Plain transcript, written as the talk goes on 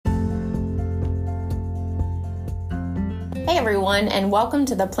Hey everyone, and welcome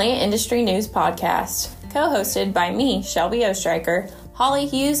to the Plant Industry News Podcast, co-hosted by me, Shelby Ostreicher, Holly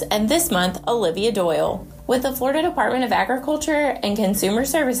Hughes, and this month, Olivia Doyle, with the Florida Department of Agriculture and Consumer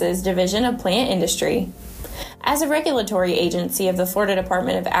Services Division of Plant Industry. As a regulatory agency of the Florida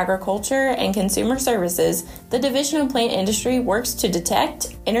Department of Agriculture and Consumer Services, the Division of Plant Industry works to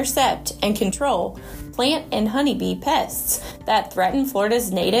detect, intercept, and control plant and honeybee pests that threaten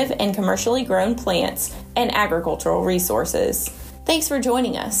Florida's native and commercially grown plants and agricultural resources. Thanks for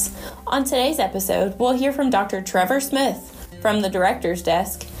joining us. On today's episode, we'll hear from Dr. Trevor Smith from the Director's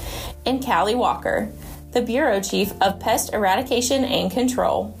Desk and Callie Walker, the Bureau Chief of Pest Eradication and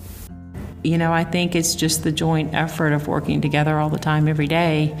Control. I think it's just the joint effort of working together all the time, every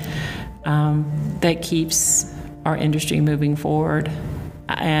day, that keeps our industry moving forward,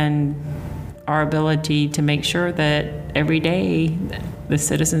 and our ability to make sure that every day the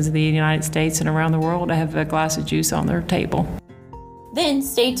citizens of the United States and around the world have a glass of juice on their table. Then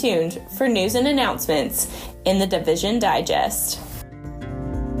stay tuned for news and announcements in the Division Digest.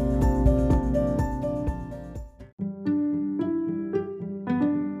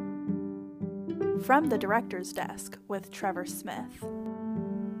 From the Director's Desk with Trevor Smith.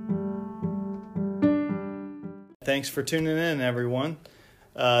 Thanks for tuning in, everyone.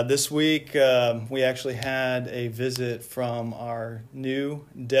 This week, we actually had a visit from our new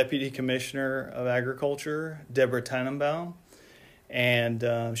Deputy Commissioner of Agriculture, Deborah Tannenbaum,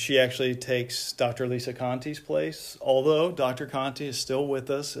 and she actually takes Dr. Lisa Conti's place, although Dr. Conti is still with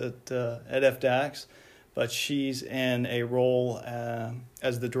us at FDACS, but she's in a role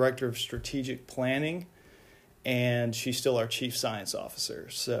as the Director of Strategic Planning, and she's still our Chief Science Officer.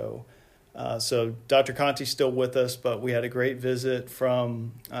 So Dr. Conti's still with us, but we had a great visit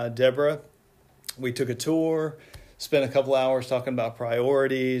from Deborah. We took a tour, spent a couple hours talking about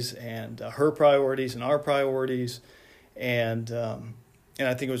priorities and her priorities and our priorities, and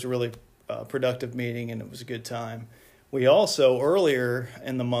I think it was a really productive meeting, and it was a good time. We also, earlier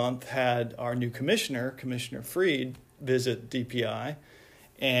in the month, had our new commissioner, Commissioner Freed, visit DPI.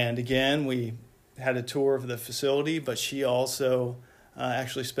 And again, we had a tour of the facility, but she also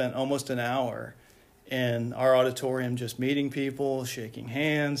actually spent almost an hour in our auditorium just meeting people, shaking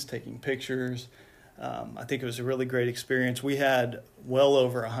hands, taking pictures. I think it was a really great experience. We had well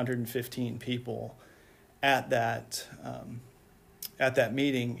over 115 people at that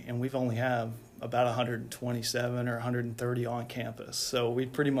meeting, and we've only have about 127 or 130 on campus. So we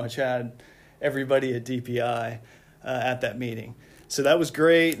pretty much had everybody at DPI at that meeting. So that was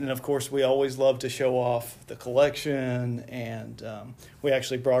great. And of course, we always love to show off the collection. And we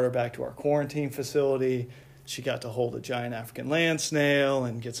actually brought her back to our quarantine facility. She got to hold a giant African land snail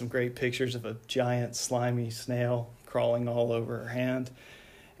and get some great pictures of a giant slimy snail crawling all over her hand.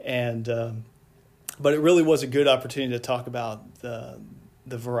 And but it really was a good opportunity to talk about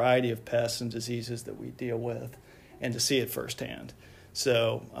the variety of pests and diseases that we deal with and to see it firsthand.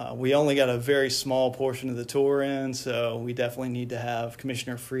 So we only got a very small portion of the tour in, so we definitely need to have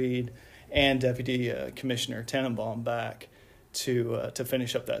Commissioner Freed and Deputy Commissioner Tannenbaum back to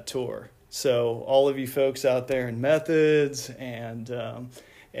finish up that tour. So all of you folks out there in methods and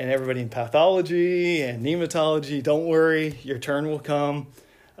everybody in pathology and nematology, don't worry, your turn will come.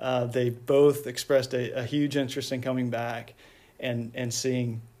 They both expressed a huge interest in coming back and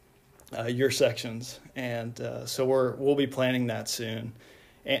seeing your sections, and so we'll be planning that soon.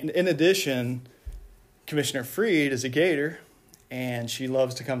 And in addition, Commissioner Freed is a Gator, and she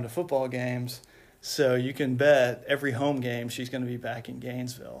loves to come to football games, so you can bet every home game she's going to be back in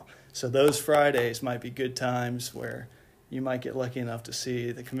Gainesville. So those Fridays might be good times where you might get lucky enough to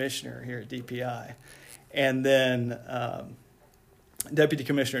see the commissioner here at DPI. And then Deputy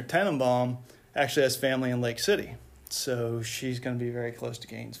Commissioner Tannenbaum actually has family in Lake City, so she's going to be very close to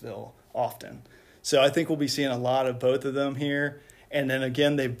Gainesville often. So I think we'll be seeing a lot of both of them here. And then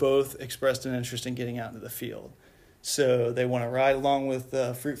again, they both expressed an interest in getting out into the field. So they want to ride along with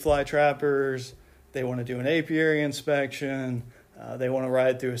fruit fly trappers. They want to do an apiary inspection. They want to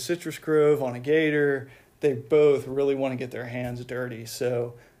ride through a citrus grove on a gator. They both really want to get their hands dirty.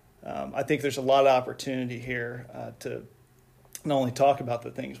 So I think there's a lot of opportunity here to not only talk about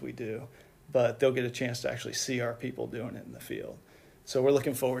the things we do, but they'll get a chance to actually see our people doing it in the field. So we're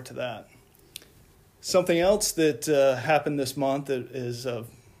looking forward to that. Something else that happened this month that is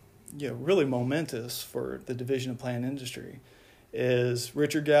really momentous for the Division of Plant Industry is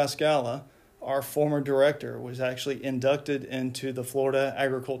Richard Gascala, our former director, was actually inducted into the Florida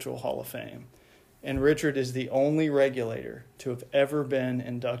Agricultural Hall of Fame. And Richard is the only regulator to have ever been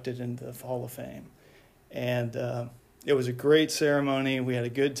inducted into the Hall of Fame. And it was a great ceremony. We had a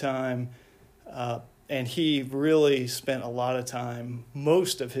good time. And he really spent a lot of time,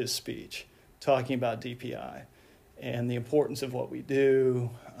 most of his speech, talking about DPI and the importance of what we do,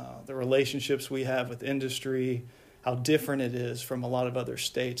 the relationships we have with industry, how different it is from a lot of other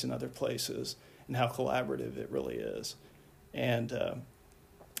states and other places, and how collaborative it really is. And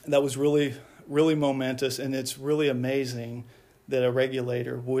that was really, really momentous, and it's really amazing that a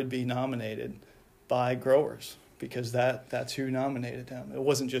regulator would be nominated by growers, because that's who nominated him. It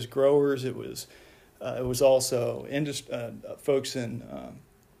wasn't just growers; it was also folks in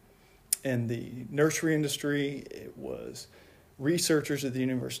the nursery industry. It was researchers at the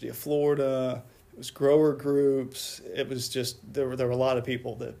University of Florida. It was grower groups. It was just there were a lot of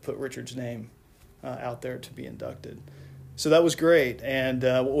people that put Richard's name out there to be inducted. So that was great. And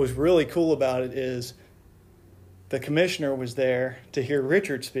what was really cool about it is the commissioner was there to hear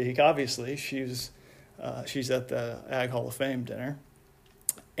Richard speak. Obviously, she's at the Ag Hall of Fame dinner.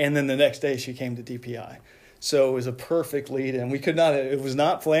 And then the next day she came to DPI. So it was a perfect lead-in. It was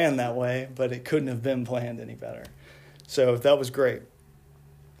not planned that way, but it couldn't have been planned any better. So that was great.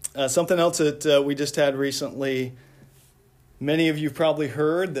 Something else that we just had recently, many of you probably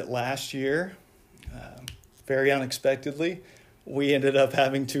heard that last year, very unexpectedly, we ended up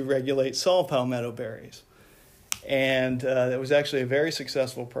having to regulate saw palmetto berries. And it was actually a very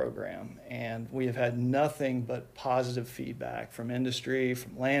successful program. And we have had nothing but positive feedback from industry,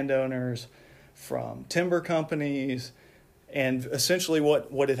 from landowners, from timber companies. And essentially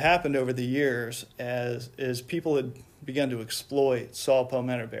what had happened over the years is people had begun to exploit saw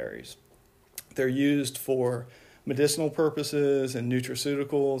palmetto berries. They're used for medicinal purposes and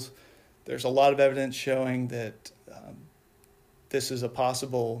nutraceuticals. There's a lot of evidence showing that there's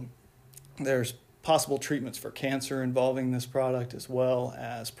possible treatments for cancer involving this product, as well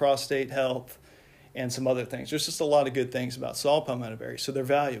as prostate health and some other things. There's just a lot of good things about saw palmetto berries, so they're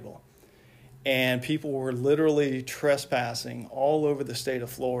valuable. And people were literally trespassing all over the state of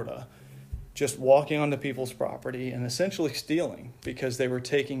Florida, just walking onto people's property and essentially stealing because they were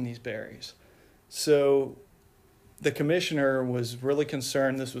taking these berries. So the commissioner was really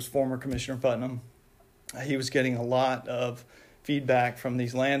concerned. This was former Commissioner Putnam. He was getting a lot of feedback from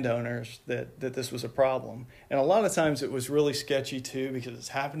these landowners that this was a problem. And a lot of times it was really sketchy too, because it's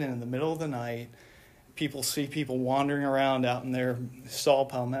happening in the middle of the night. People see people wandering around out in their saw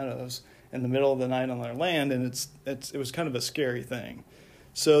palmettos in the middle of the night on their land, and it was kind of a scary thing.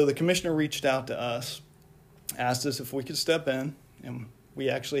 So the commissioner reached out to us, asked us if we could step in, and we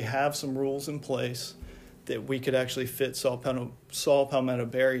actually have some rules in place that we could actually fit saw palmetto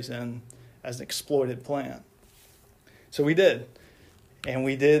berries in as an exploited plant. So we did. And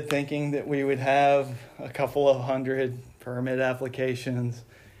we did, thinking that we would have a couple of hundred permit applications,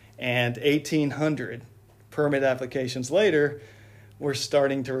 and 1,800 permit applications later, we're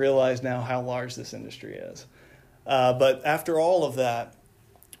starting to realize now how large this industry is. But after all of that,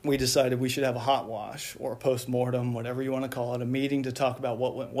 we decided we should have a hot wash or a postmortem, whatever you want to call it, a meeting to talk about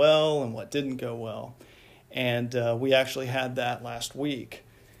what went well and what didn't go well. And we actually had that last week.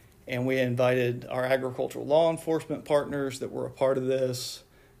 And we invited our agricultural law enforcement partners that were a part of this,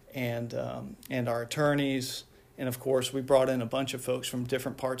 and our attorneys. And, of course, we brought in a bunch of folks from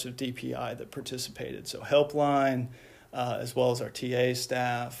different parts of DPI that participated. So Helpline, as well as our TA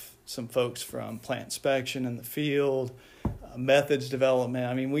staff, some folks from plant inspection in the field, methods development.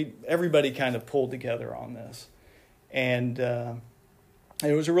 I mean, everybody kind of pulled together on this. And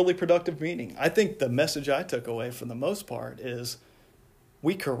it was a really productive meeting. I think the message I took away for the most part is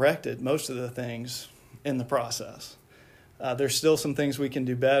we corrected most of the things in the process. There's still some things we can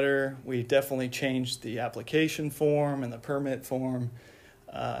do better. We definitely changed the application form and the permit form.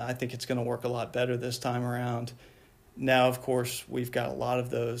 I think it's going to work a lot better this time around. Now, of course, we've got a lot of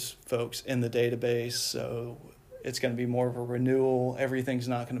those folks in the database, so it's going to be more of a renewal. Everything's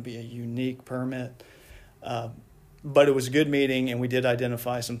not going to be a unique permit. But it was a good meeting, and we did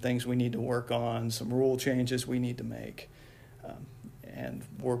identify some things we need to work on, some rule changes we need to make. And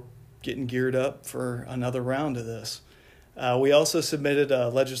we're getting geared up for another round of this. We also submitted a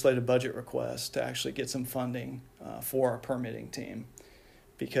legislative budget request to actually get some funding for our permitting team,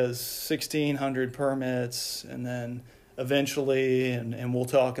 because 1,600 permits, and then eventually, and we'll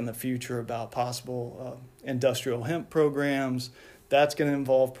talk in the future about possible industrial hemp programs, that's going to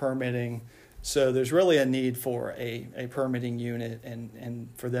involve permitting. So there's really a need for a permitting unit and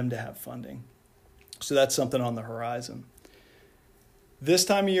for them to have funding. So that's something on the horizon. This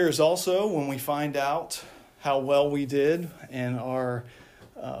time of year is also when we find out how well we did in our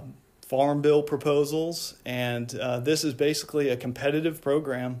farm bill proposals. And this is basically a competitive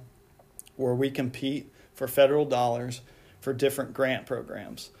program where we compete for federal dollars for different grant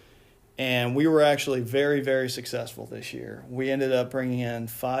programs. And we were actually very, very successful this year. We ended up bringing in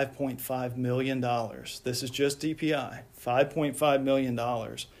 $5.5 million. This is just DPI, $5.5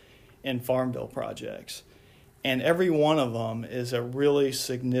 million in Farm Bill projects. And every one of them is a really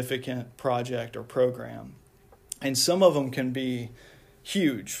significant project or program. And some of them can be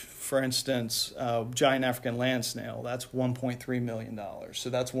huge. For instance, giant African land snail, that's $1.3 million. So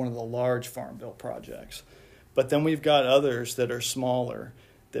that's one of the large Farm Bill projects. But then we've got others that are smaller,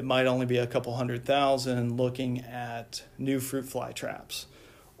 that might only be a couple $100,000, looking at new fruit fly traps.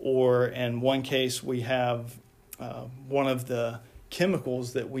 Or in one case, we have one of the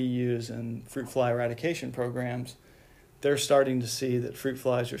chemicals that we use in fruit fly eradication programs. They're starting to see that fruit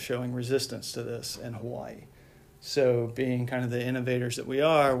flies are showing resistance to this in Hawaii. So being kind of the innovators that we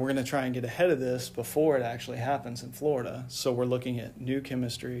are, we're going to try and get ahead of this before it actually happens in Florida. So we're looking at new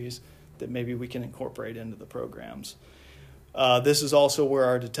chemistries that maybe we can incorporate into the programs. This is also where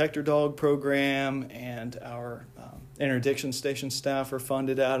our detector dog program and our interdiction station staff are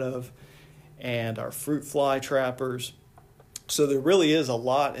funded out of, and our fruit fly trappers. So there really is a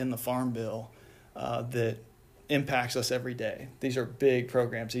lot in the Farm Bill that impacts us every day. These are big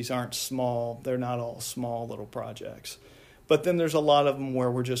programs. These aren't small. They're not all small little projects. But then there's a lot of them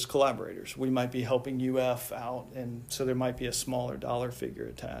where we're just collaborators. We might be helping UF out, and so there might be a smaller dollar figure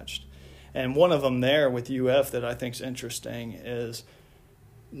attached. And one of them there with UF that I think is interesting is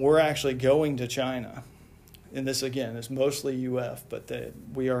we're actually going to China. And this, again, is mostly UF, but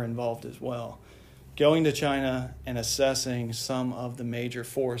we are involved as well. Going to China and assessing some of the major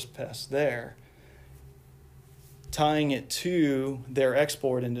forest pests there, tying it to their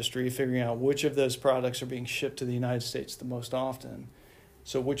export industry, figuring out which of those products are being shipped to the United States the most often.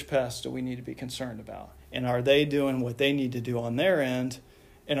 So which pests do we need to be concerned about? And are they doing what they need to do on their end?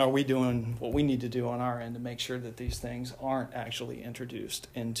 And are we doing what we need to do on our end to make sure that these things aren't actually introduced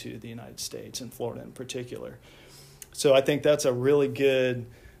into the United States, and Florida in particular? So I think that's a really good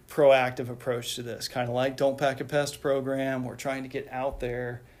proactive approach to this, kind of like Don't Pack a Pest program. We're trying to get out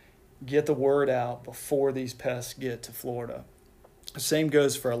there, get the word out before these pests get to Florida. The same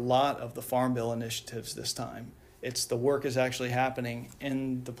goes for a lot of the Farm Bill initiatives this time. It's the work is actually happening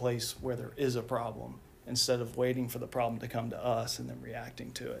in the place where there is a problem, instead of waiting for the problem to come to us and then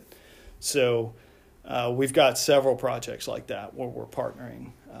reacting to it. So we've got several projects like that where we're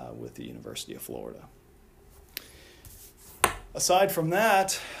partnering with the University of Florida. Aside from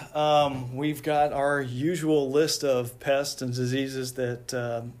that, we've got our usual list of pests and diseases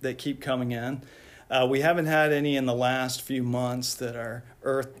that keep coming in. We haven't had any in the last few months that are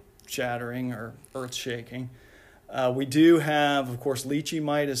earth-shattering or earth-shaking. We do have, of course, lychee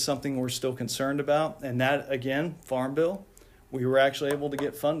mite is something we're still concerned about. And that, again, Farm Bill, we were actually able to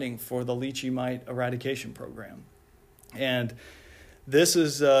get funding for the lychee mite eradication program. And this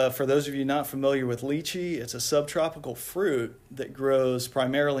is, for those of you not familiar with lychee, it's a subtropical fruit that grows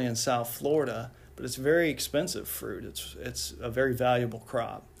primarily in South Florida, but it's a very expensive fruit. It's a very valuable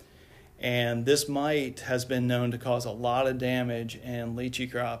crop. And this mite has been known to cause a lot of damage in lychee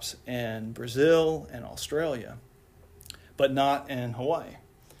crops in Brazil and Australia, but not in Hawaii.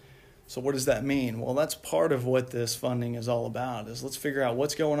 So what does that mean? Well, that's part of what this funding is all about, is let's figure out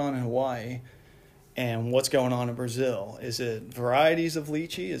what's going on in Hawaii and what's going on in Brazil. Is it varieties of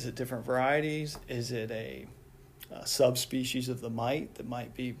lychee? Is it different varieties? Is it a subspecies of the mite that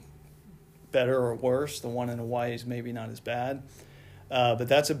might be better or worse? The one in Hawaii is maybe not as bad. But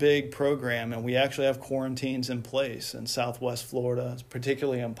that's a big program, and we actually have quarantines in place in Southwest Florida,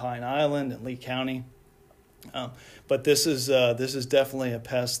 particularly on Pine Island and Lee County. But this is definitely a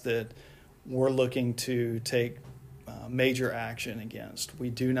pest that we're looking to take major action against. We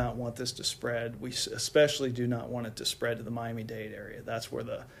do not want this to spread. We especially do not want it to spread to the Miami-Dade area. That's where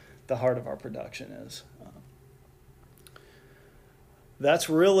the heart of our production is. That's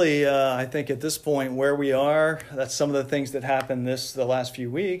really, I think at this point where we are. That's some of the things that happened the last few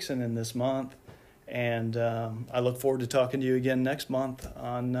weeks and in this month. And I look forward to talking to you again next month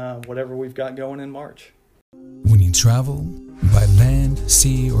on whatever we've got going in March. When you travel, by land,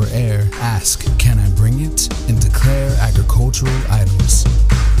 sea, or air, ask, can I bring it? And declare agricultural items.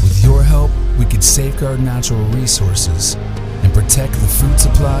 With your help, we could safeguard natural resources and protect the food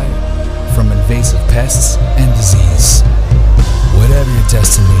supply from invasive pests and disease. Whatever your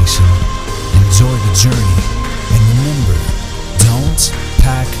destination, enjoy the journey, and remember, don't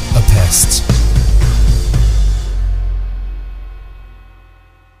pack a pest.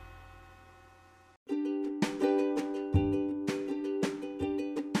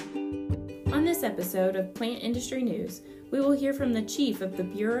 On On this episode of Plant Industry News, we will hear from the Chief of the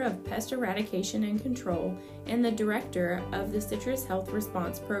Bureau of Pest Eradication and Control and the Director of the Citrus Health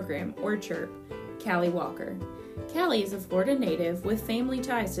Response Program, or CHIRP, Callie Walker. Callie is a Florida native with family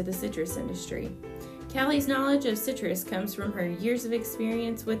ties to the citrus industry. Callie's knowledge of citrus comes from her years of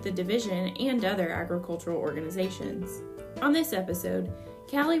experience with the division and other agricultural organizations. On this episode,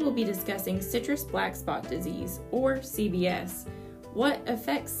 Callie will be discussing citrus black spot disease, or CBS, what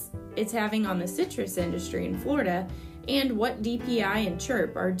effects it's having on the citrus industry in Florida, and what DPI and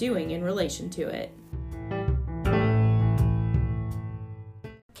CHIRP are doing in relation to it.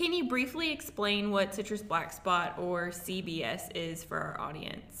 Can you briefly explain what citrus black spot, or CBS, is for our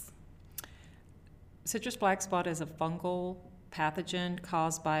audience? Citrus black spot is a fungal pathogen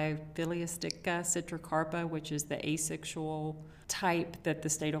caused by Phyllostychia citrocarpa, which is the asexual type that the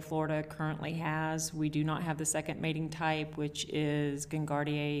state of Florida currently has. We do not have the second mating type, which is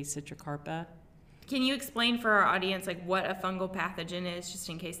Gingardia citrocarpa. Can you explain for our audience what a fungal pathogen is, just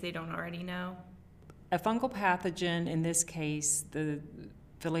in case they don't already know? A fungal pathogen, in this case, the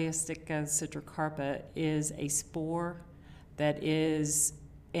Phyllostychia citrocarpa, is a spore that is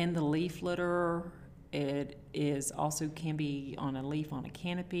in the leaf litter. It is also can be on a leaf on a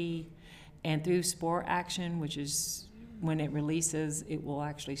canopy, and through spore action, which is when it releases, it will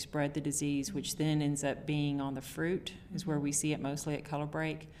actually spread the disease, which then ends up being on the fruit, is where we see it mostly at color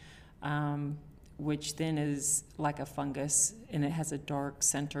break, which then is like a fungus, and it has a dark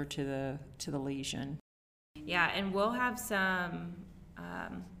center to the lesion. Yeah, and we'll have some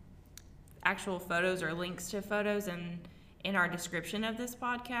actual photos or links to photos in our description of this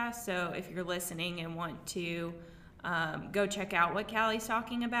podcast. So if you're listening and want to go check out what Callie's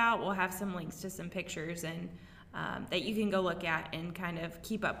talking about, we'll have some links to some pictures and that you can go look at and kind of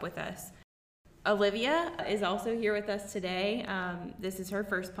keep up with us. Olivia is also here with us today. This is her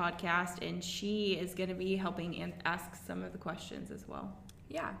first podcast, and she is going to be helping ask some of the questions as well.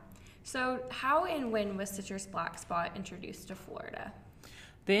 Yeah. So how and when was citrus black spot introduced to Florida?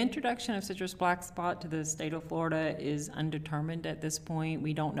 The introduction of citrus black spot to the state of Florida is undetermined at this point.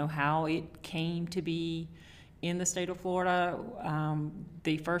 We don't know how it came to be in the state of Florida.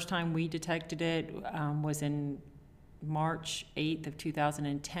 The first time we detected it was in March 8th of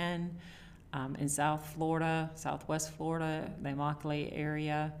 2010 in South Florida, Southwest Florida, the Immokalee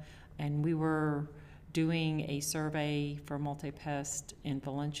area, and we were doing a survey for multi-pest in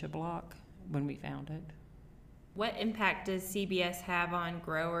Valencia Block when we found it. What impact does CBS have on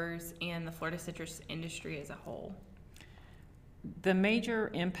growers and the Florida citrus industry as a whole? The major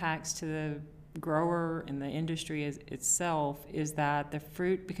impacts to the grower and the industry itself is that the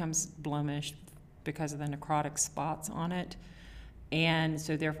fruit becomes blemished because of the necrotic spots on it, and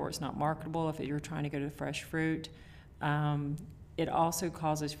so therefore it's not marketable if you're trying to go to fresh fruit. It also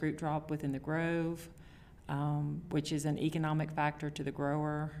causes fruit drop within the grove, which is an economic factor to the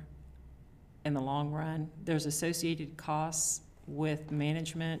grower in the long run. There's associated costs with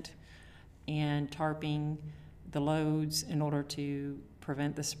management and tarping the loads in order to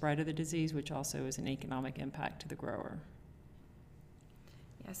prevent the spread of the disease, which also is an economic impact to the grower.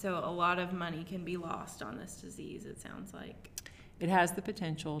 Yeah, so a lot of money can be lost on this disease, it sounds like. It has the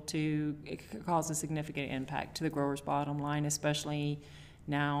potential to cause a significant impact to the grower's bottom line, especially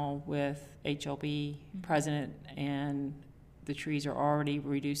now with HLB present, and the trees are already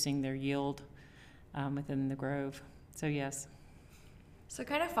reducing their yield within the grove. So yes. So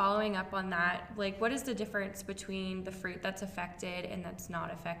kind of following up on that, what is the difference between the fruit that's affected and that's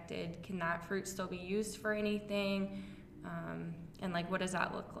not affected? Can that fruit still be used for anything? And what does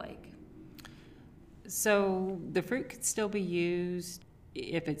that look like? So the fruit could still be used.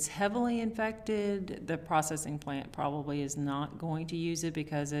 If it's heavily infected, the processing plant probably is not going to use it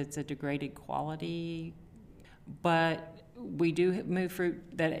because it's a degraded quality. But we do move fruit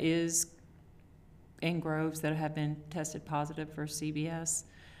that is in groves that have been tested positive for CBS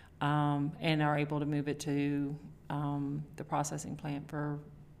and are able to move it to the processing plant for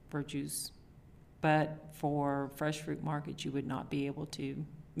juice. But for fresh fruit markets, you would not be able to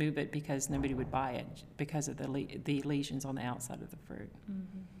move it because nobody would buy it because of the lesions on the outside of the fruit.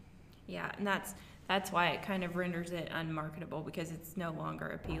 Mm-hmm. Yeah, and that's why it kind of renders it unmarketable, because it's no longer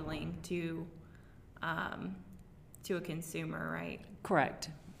appealing to a consumer, right? Correct.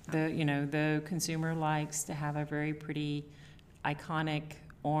 The consumer likes to have a very pretty, iconic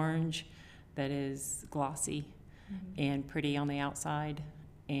orange that is glossy and pretty on the outside,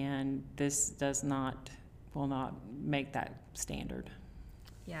 and this will not make that standard.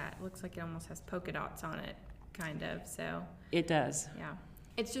 Yeah, it looks like it almost has polka dots on it, kind of, so. It does. Yeah.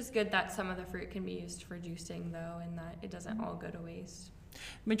 It's just good that some of the fruit can be used for juicing, though, and that it doesn't all go to waste.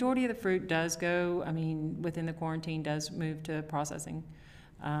 Majority of the fruit does go, within the quarantine, does move to processing.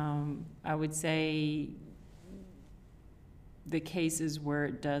 I would say the cases where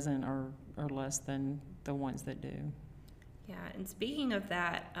it doesn't are less than the ones that do. Yeah, and speaking of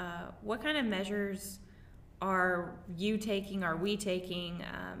that, what kind of measures are you taking, are we taking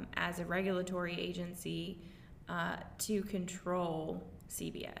as a regulatory agency to control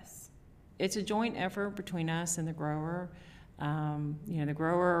CBS? It's a joint effort between us and the grower. The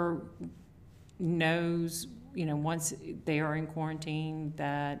grower knows, once they are in quarantine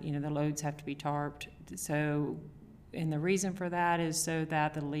that, the loads have to be tarped. So, and the reason for that is so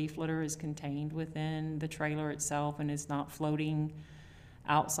that the leaf litter is contained within the trailer itself and is not floating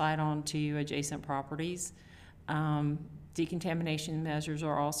outside onto adjacent properties. Decontamination measures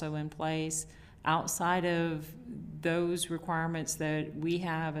are also in place. Outside of those requirements that we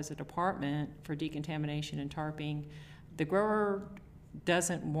have as a department for decontamination and tarping, the grower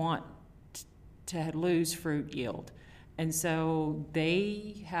doesn't want to lose fruit yield. And so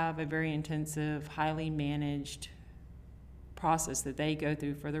they have a very intensive, highly managed process that they go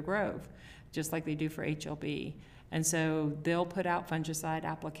through for their grove, just like they do for HLB. And so they'll put out fungicide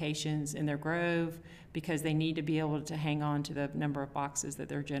applications in their grove because they need to be able to hang on to the number of boxes that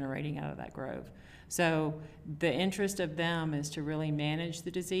they're generating out of that grove. So the interest of them is to really manage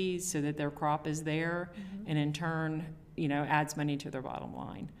the disease so that their crop is there, and in turn, adds money to their bottom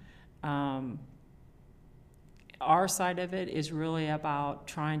line. Our side of it is really about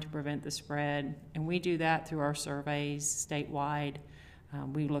trying to prevent the spread, and we do that through our surveys statewide.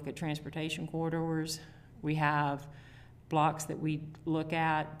 We look at transportation corridors. We have blocks that we look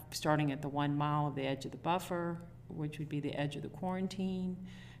at starting at the 1 mile of the edge of the buffer, which would be the edge of the quarantine,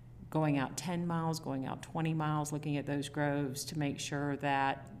 going out 10 miles, going out 20 miles, looking at those groves to make sure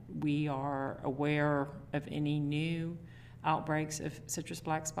that we are aware of any new outbreaks of citrus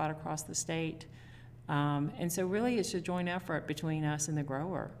black spot across the state. And so really it's a joint effort between us and the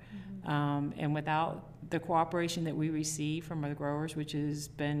grower. And without the cooperation that we receive from the growers, which has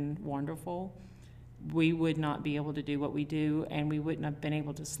been wonderful, we would not be able to do what we do, and we wouldn't have been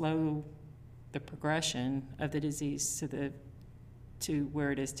able to slow the progression of the disease to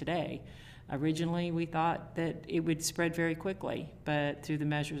where it is today. Originally, we thought that it would spread very quickly, but through the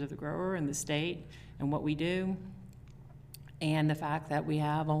measures of the grower and the state and what we do, and the fact that we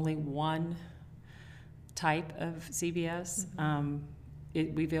have only one type of CBS,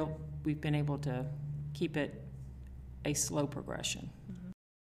 we've been able to keep it a slow progression.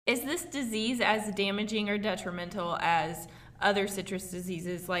 Is this disease as damaging or detrimental as other citrus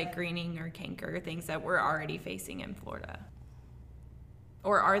diseases like greening or canker, things that we're already facing in Florida?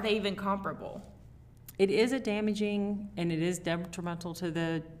 Or are they even comparable? It is a damaging and it is detrimental to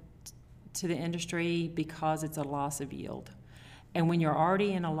the industry because it's a loss of yield. And when you're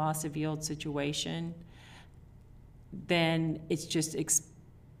already in a loss of yield situation, then it's just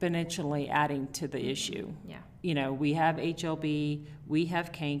exponentially adding to the issue. Yeah. We have HLB, we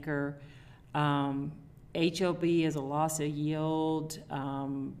have canker. HLB is a loss of yield,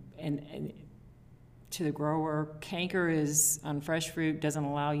 and to the grower. Canker is on fresh fruit, doesn't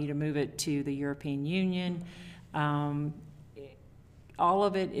allow you to move it to the European Union. All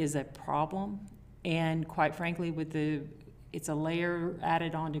of it is a problem, and quite frankly, it's a layer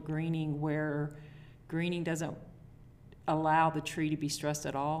added onto greening where greening doesn't allow the tree to be stressed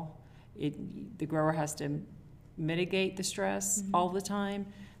at all. The grower has to mitigate the stress all the time.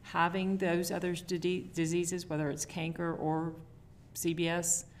 Having those other diseases, whether it's canker or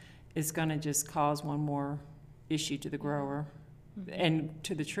CBS, is going to just cause one more issue to the grower and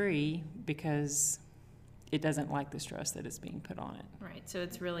to the tree because it doesn't like the stress that is being put on it. Right, so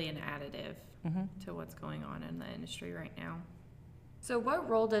it's really an additive to what's going on in the industry right now. So what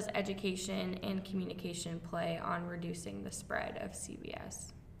role does education and communication play on reducing the spread of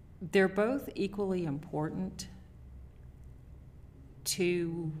CBS? They're both equally important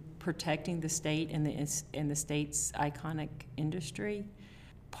to protecting the state and the state's iconic industry,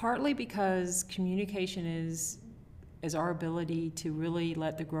 partly because communication is our ability to really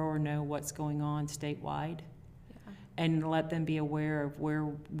let the grower know what's going on statewide and let them be aware of where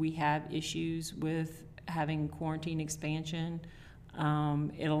we have issues with having quarantine expansion.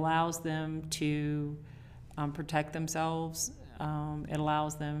 It allows them to protect themselves. It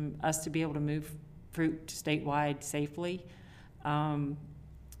allows us to be able to move fruit statewide safely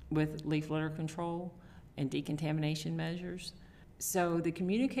with leaf litter control and decontamination measures. So the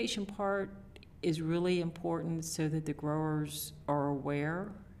communication part is really important so that the growers are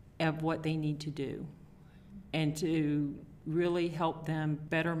aware of what they need to do and to really help them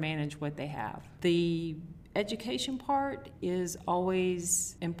better manage what they have. The education part is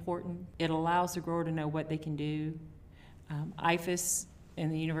always important. It allows the grower to know what they can do. IFAS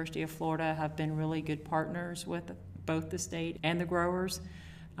and the University of Florida have been really good partners with both the state and the growers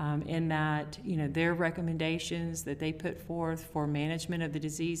in that, their recommendations that they put forth for management of the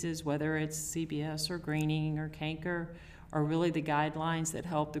diseases, whether it's CBS or greening or canker, are really the guidelines that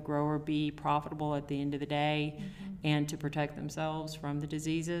help the grower be profitable at the end of the day and to protect themselves from the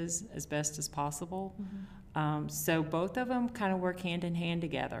diseases as best as possible. So both of them kind of work hand in hand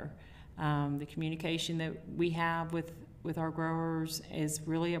together. The communication that we have with our growers is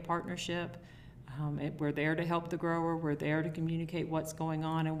really a partnership. We're there to help the grower. We're there to communicate what's going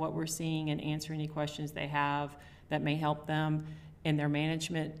on and what we're seeing and answer any questions they have that may help them in their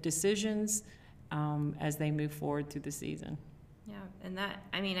management decisions as they move forward through the season. Yeah, and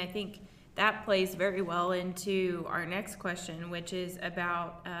I think that plays very well into our next question, which is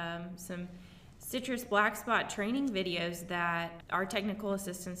about some citrus black spot training videos that our technical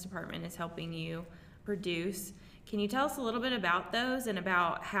assistance department is helping you produce. Can you tell us a little bit about those and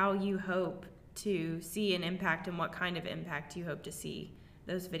about how you hope to see an impact and what kind of impact you hope to see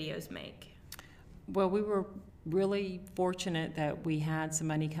those videos make? Well, we were really fortunate that we had some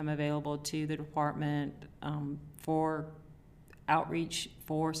money come available to the department for outreach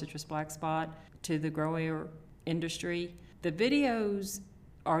for citrus black spot to the grower industry. The videos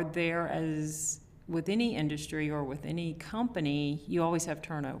are there as with any industry or with any company, you always have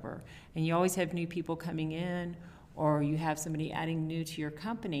turnover and you always have new people coming in or you have somebody adding new to your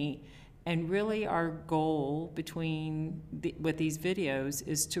company. And really our goal with these videos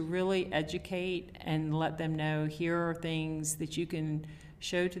is to really educate and let them know here are things that you can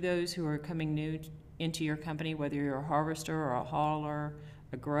show to those who are coming new into your company, whether you're a harvester or a hauler,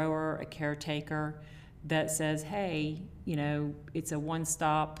 a grower, a caretaker, that says, hey, it's a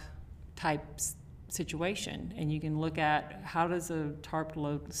one-stop type situation. And you can look at how does a tarp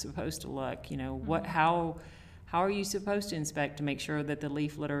load supposed to look, how are you supposed to inspect to make sure that the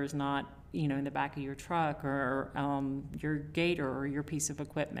leaf litter is not, in the back of your truck or your gator or your piece of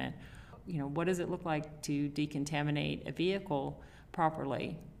equipment? What does it look like to decontaminate a vehicle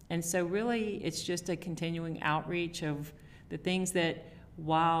properly? And so really it's just a continuing outreach of the things that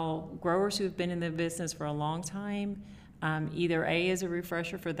while growers who have been in the business for a long time, either A, is a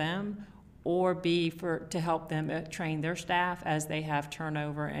refresher for them, or B, to help them train their staff as they have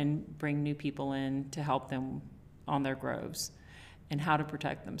turnover and bring new people in to help them on their groves and how to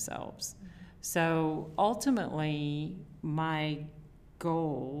protect themselves. So ultimately, my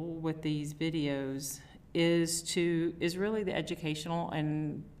goal with these videos is really the educational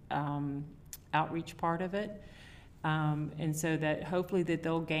and outreach part of it, and so that hopefully that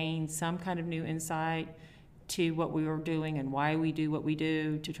they'll gain some kind of new insight to what we are doing and why we do what we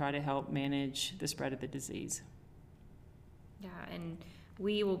do to try to help manage the spread of the disease. Yeah, and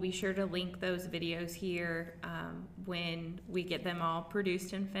we will be sure to link those videos here when we get them all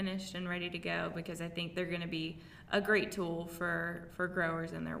produced and finished and ready to go, because I think they're going to be a great tool for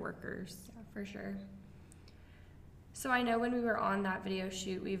growers and their workers. Yeah, for sure. So I know when we were on that video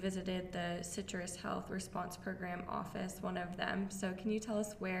shoot, we visited the Citrus Health Response Program office, one of them. So can you tell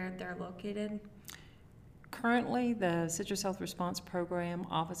us where they're located? Currently, the Citrus Health Response Program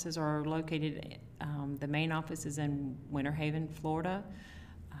offices are located, the main office is in Winter Haven, Florida.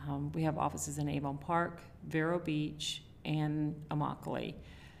 We have offices in Avon Park, Vero Beach, and Immokalee.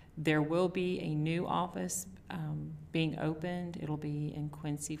 There will be a new office being opened. It'll be in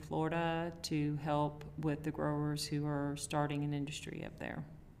Quincy, Florida, to help with the growers who are starting an industry up there.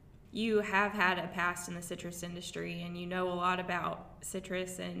 You have had a past in the citrus industry, and you know a lot about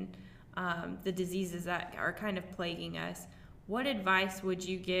citrus and the diseases that are kind of plaguing us. What advice would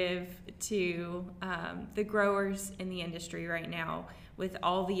you give to the growers in the industry right now with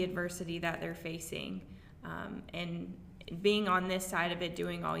all the adversity that they're facing, and being on this side of it,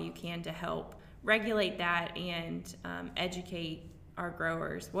 doing all you can to help regulate that and educate our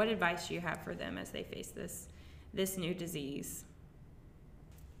growers? What advice do you have for them as they face this new disease?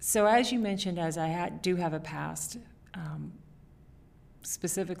 So as you mentioned, as I do have a past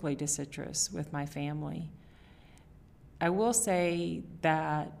specifically to citrus with my family, I will say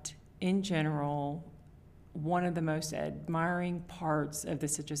that in general, one of the most admiring parts of the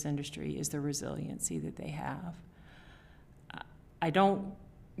citrus industry is the resiliency that they have. I don't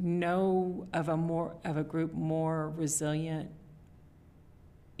know of a group more resilient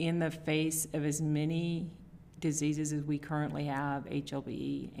in the face of as many diseases as we currently have,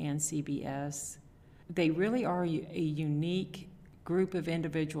 HLB and CBS. They really are a unique group of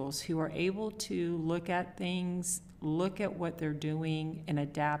individuals who are able to look at things, look at what they're doing, and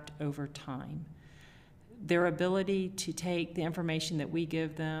adapt over time. their ability to take the information that we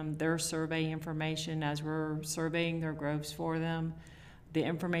give them, their survey information as we're surveying their groves for them, the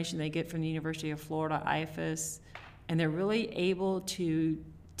information they get from the University of Florida, IFAS, and they're really able to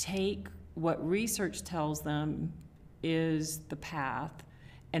take what research tells them is the path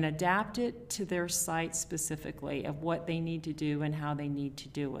and adapt it to their site specifically of what they need to do and how they need to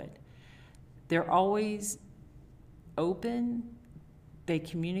do it. They're always open. They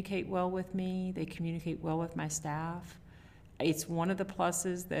communicate well with me. They communicate well with my staff. It's one of the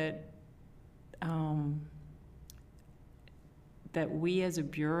pluses that that we as a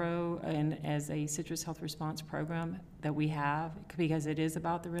bureau and as a citrus health response program that we have, because it is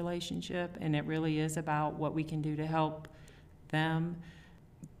about the relationship and it really is about what we can do to help them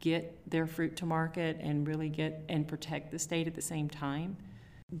get their fruit to market and really get and protect the state at the same time.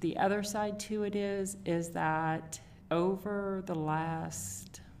 The other side to it is that over the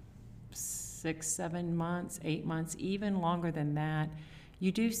last 6, 7 months, 8 months, even longer than that,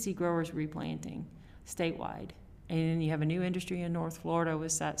 you do see growers replanting statewide. And you have a new industry in North Florida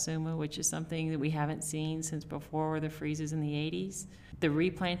with Satsuma, which is something that we haven't seen since before the freezes in the 80s. The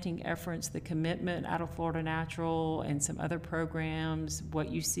replanting efforts, the commitment out of Florida Natural and some other programs,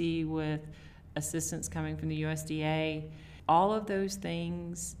 what you see with assistance coming from the USDA, all of those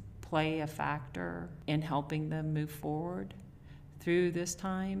things play a factor in helping them move forward through this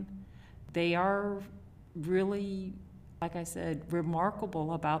time. They are really, like I said,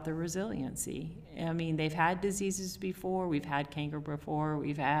 remarkable about their resiliency. I mean, they've had diseases before. We've had canker before.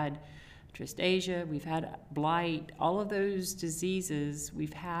 We've had Tristasia. We've had blight. All of those diseases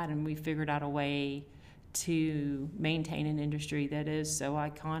we've had, and we've figured out a way to maintain an industry that is so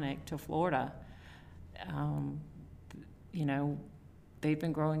iconic to Florida. You know, they've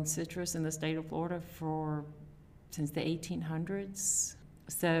been growing citrus in the state of Florida since the 1800s.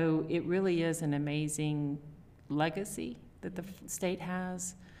 So it really is an amazing legacy that the state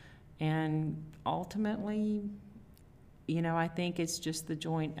has. And ultimately, you know, I think it's just the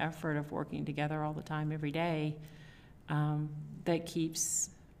joint effort of working together all the time, every day, that keeps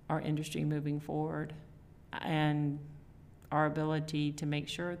our industry moving forward, and our ability to make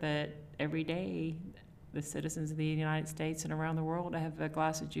sure that every day the citizens of the United States and around the world have a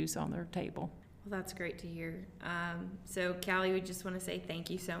glass of juice on their table. Well, that's great to hear. So, Callie, we just want to say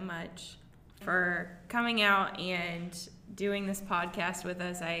thank you so much for coming out and doing this podcast with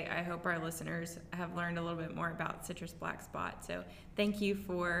us. I hope our listeners have learned a little bit more about citrus black spot. So thank you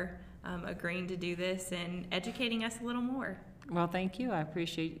for agreeing to do this and educating us a little more. Well, thank you. I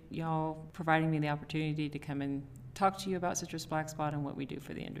appreciate y'all providing me the opportunity to come and talk to you about citrus black spot and what we do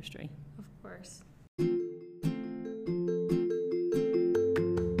for the industry. Of course.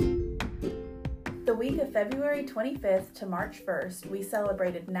 The week of February 25th to March 1st, we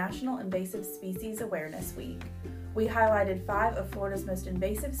celebrated National Invasive Species Awareness Week. We highlighted 5 of Florida's most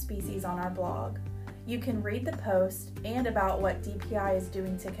invasive species on our blog. You can read the post and about what DPI is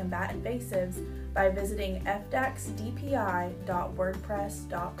doing to combat invasives by visiting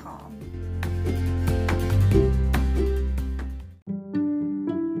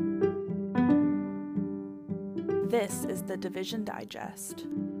This is the Division Digest.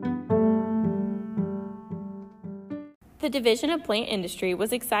 The Division of Plant Industry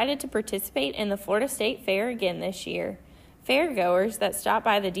was excited to participate in the Florida State Fair again this year. Fairgoers that stopped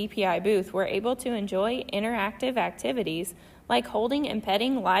by the DPI booth were able to enjoy interactive activities like holding and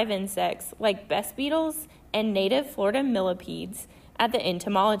petting live insects like best beetles and native Florida millipedes at the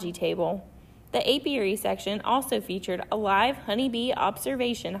entomology table. The apiary section also featured a live honeybee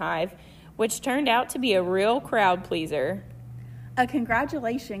observation hive, which turned out to be a real crowd pleaser. A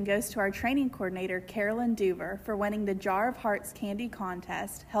congratulation goes to our training coordinator, Carolyn Duver, for winning the Jar of Hearts candy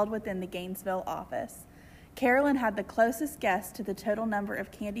contest held within the Gainesville office. Carolyn had the closest guess to the total number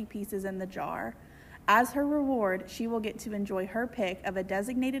of candy pieces in the jar. As her reward, she will get to enjoy her pick of a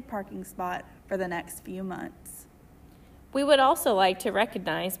designated parking spot for the next few months. We would also like to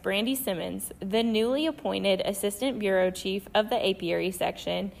recognize Brandy Simmons, the newly appointed Assistant Bureau Chief of the Apiary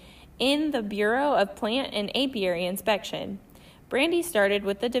Section in the Bureau of Plant and Apiary Inspection. Brandy started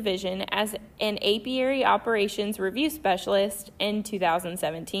with the division as an Apiary Operations Review Specialist in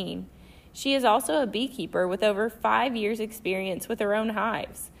 2017. She is also a beekeeper with over 5 years' experience with her own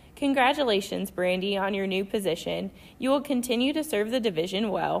hives. Congratulations, Brandy, on your new position. You will continue to serve the division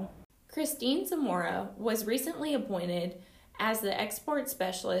well. Christine Zamora was recently appointed as the Export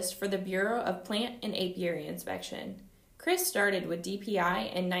Specialist for the Bureau of Plant and Apiary Inspection. Chris started with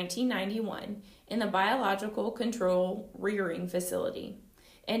DPI in 1991 in the Biological Control Rearing Facility.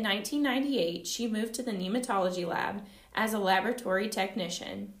 In 1998, she moved to the Nematology Lab as a laboratory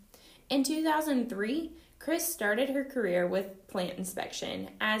technician. In 2003, Chris started her career with plant inspection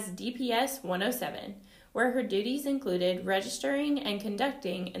as DPS 107, where her duties included registering and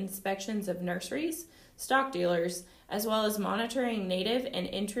conducting inspections of nurseries, stock dealers, as well as monitoring native and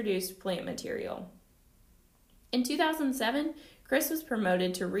introduced plant material. In 2007, Chris was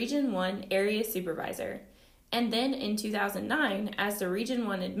promoted to Region 1 Area Supervisor, and then in 2009 as the Region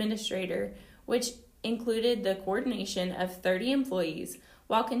 1 Administrator, which included the coordination of 30 employees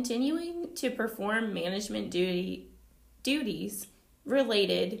while continuing to perform management duties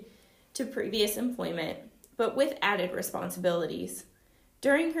related to previous employment, but with added responsibilities.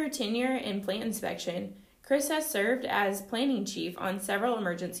 During her tenure in plant inspection, Chris has served as planning chief on several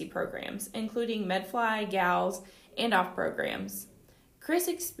emergency programs, including MedFly, GALS, and OFF programs. Chris's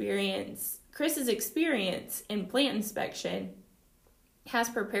experience in plant inspection has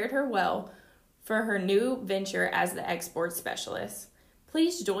prepared her well for her new venture as the export specialist.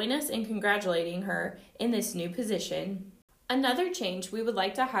 Please join us in congratulating her in this new position. Another change we would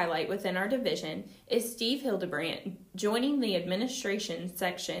like to highlight within our division is Steve Hildebrandt joining the administration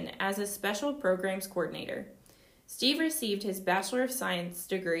section as a special programs coordinator. Steve received his Bachelor of Science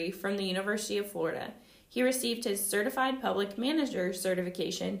degree from the University of Florida. He received his Certified Public Manager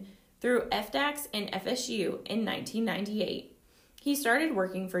certification through FDAX and FSU in 1998. He started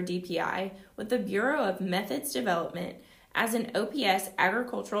working for DPI with the Bureau of Methods Development as an OPS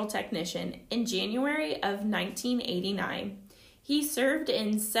agricultural technician in January of 1989. He served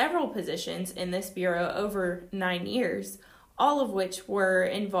in several positions in this bureau over 9 years, all of which were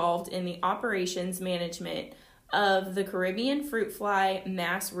involved in the operations management of the Caribbean fruit fly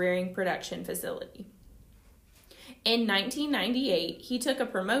mass rearing production facility. In 1998, he took a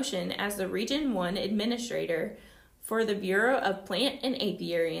promotion as the Region 1 Administrator for the Bureau of Plant and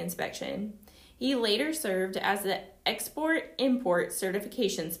Apiary Inspection. He later served as the Export-Import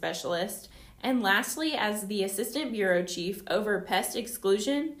Certification Specialist, and lastly as the Assistant Bureau Chief over Pest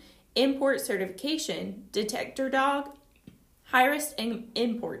Exclusion, Import Certification, Detector Dog, High-Risk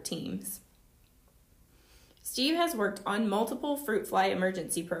Import Teams. Steve has worked on multiple fruit fly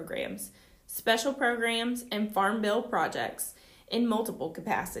emergency programs, special programs, and farm bill projects in multiple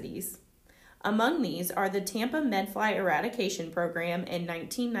capacities. Among these are the Tampa Medfly Eradication Program in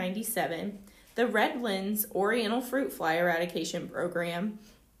 1997, the Redlands Oriental Fruit Fly Eradication Program,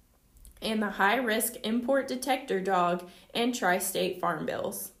 and the High-Risk Import Detector Dog and Tri-State Farm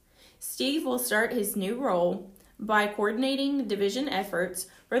Bills. Steve will start his new role by coordinating division efforts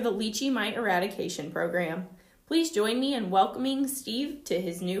for the Lychee Mite Eradication Program. Please join me in welcoming Steve to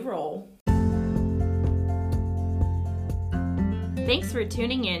his new role. Thanks for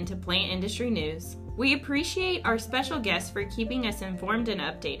tuning in to Plant Industry News. We appreciate our special guests for keeping us informed and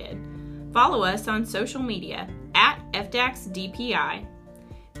updated. Follow us on social media at FDAXDPI.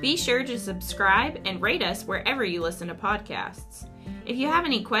 Be sure to subscribe and rate us wherever you listen to podcasts. If you have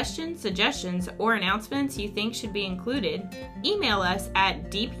any questions, suggestions, or announcements you think should be included, email us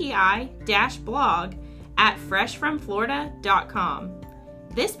at dpi-blog@freshfromflorida.com.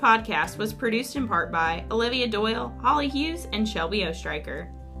 This podcast was produced in part by Olivia Doyle, Holly Hughes, and Shelby Ostreicher.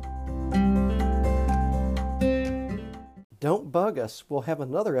 Don't bug us. We'll have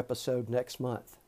another episode next month.